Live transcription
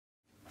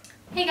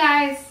Hey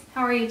guys,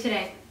 how are you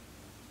today?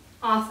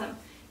 Awesome.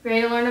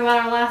 Ready to learn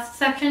about our last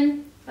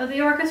section of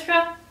the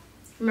orchestra?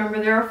 Remember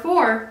there are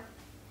four: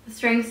 the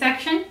string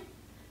section,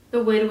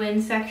 the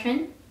woodwind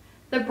section,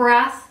 the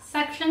brass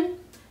section,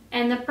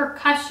 and the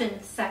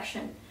percussion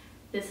section.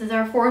 This is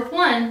our fourth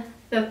one,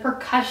 the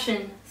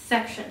percussion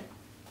section.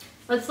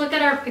 Let's look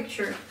at our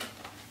picture.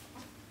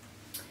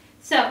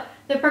 So,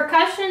 the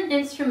percussion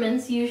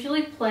instruments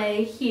usually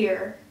play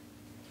here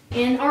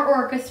in our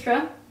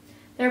orchestra.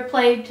 They're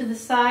played to the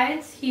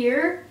sides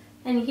here,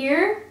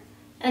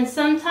 and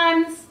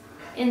sometimes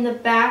in the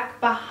back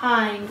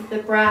behind the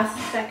brass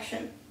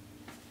section.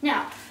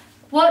 Now,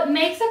 what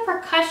makes a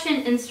percussion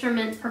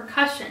instrument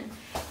percussion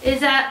is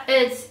that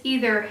it's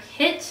either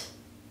hit,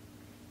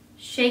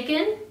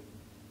 shaken,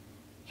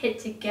 hit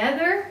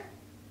together,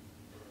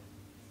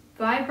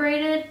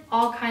 vibrated,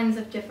 all kinds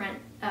of different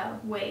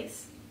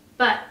ways.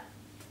 But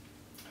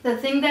the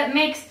thing that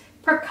makes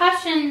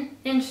percussion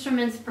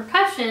instruments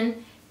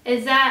percussion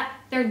is that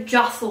they're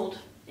jostled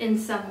in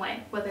some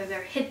way, whether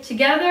they're hit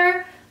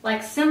together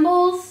like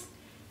cymbals,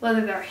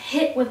 whether they're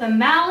hit with a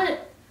mallet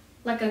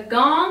like a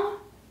gong,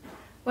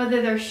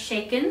 whether they're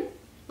shaken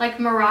like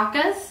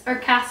maracas or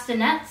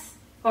castanets,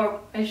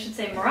 or I should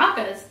say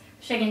maracas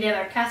shaken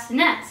together,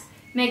 castanets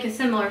make a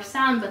similar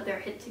sound, but they're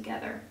hit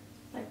together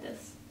like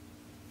this.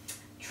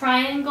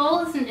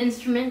 Triangle is an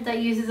instrument that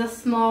uses a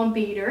small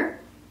beater.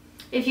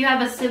 If you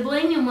have a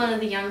sibling in one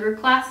of the younger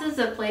classes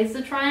that plays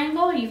the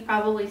triangle, you've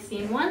probably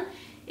seen one.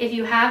 If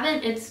you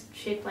haven't, it's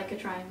shaped like a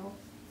triangle.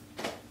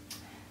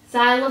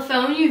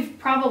 Xylophone, you've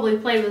probably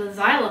played with a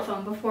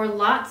xylophone before.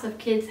 Lots of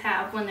kids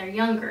have when they're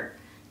younger.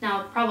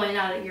 Now, probably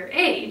not at your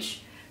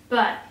age,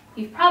 but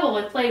you've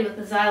probably played with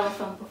a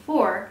xylophone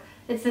before.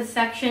 It's a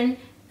section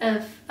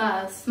of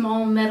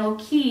small metal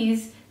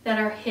keys that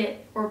are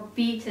hit or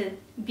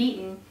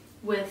beaten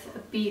with a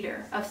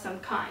beater of some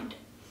kind.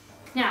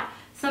 Now,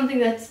 something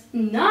that's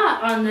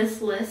not on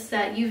this list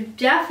that you've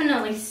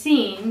definitely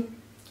seen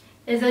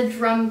is a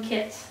drum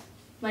kit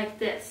like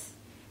this.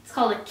 It's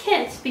called a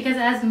kit because it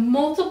has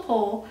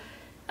multiple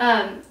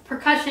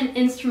percussion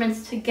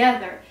instruments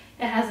together.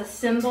 It has a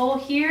cymbal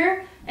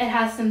here, it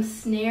has some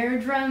snare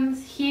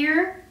drums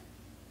here,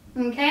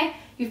 okay?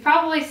 You've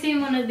probably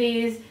seen one of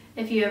these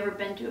if you've ever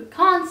been to a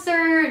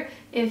concert,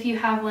 if you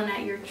have one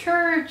at your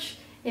church.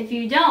 If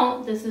you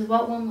don't, this is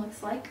what one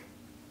looks like.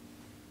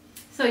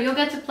 So you'll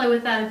get to play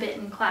with that a bit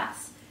in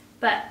class.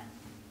 But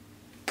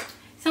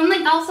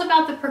something else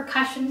about the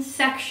percussion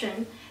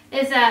section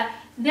is that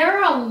there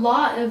are a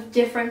lot of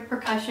different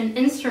percussion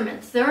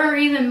instruments. There are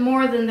even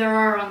more than there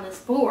are on this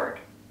board.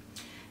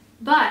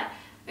 But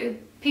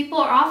people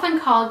are often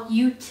called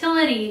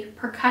utility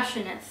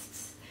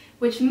percussionists,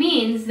 which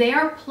means they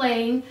are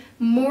playing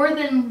more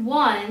than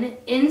one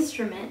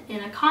instrument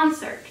in a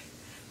concert.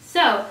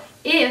 So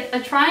if a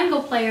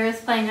triangle player is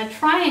playing a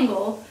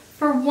triangle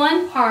for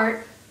one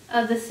part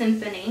of the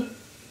symphony,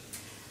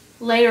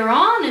 later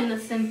on in the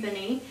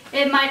symphony,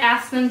 it might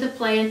ask them to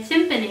play a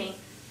timpani,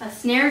 a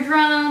snare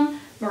drum,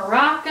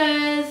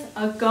 maracas,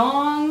 a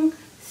gong.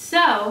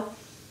 So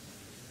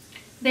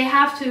they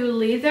have to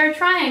leave their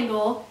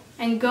triangle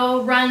and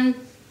go run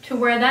to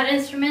where that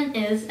instrument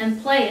is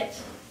and play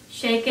it.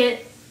 Shake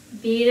it,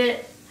 beat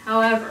it,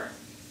 however.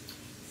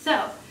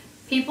 So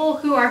people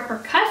who are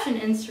percussion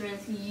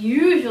instruments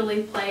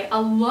usually play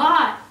a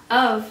lot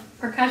of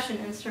percussion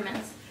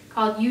instruments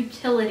called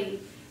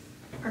utility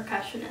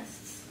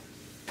percussionists.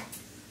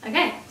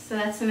 Okay, so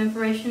that's some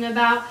information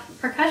about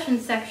percussion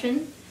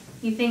section.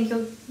 You think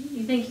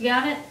you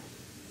got it?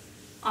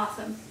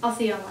 Awesome. I'll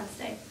see you on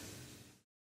Wednesday.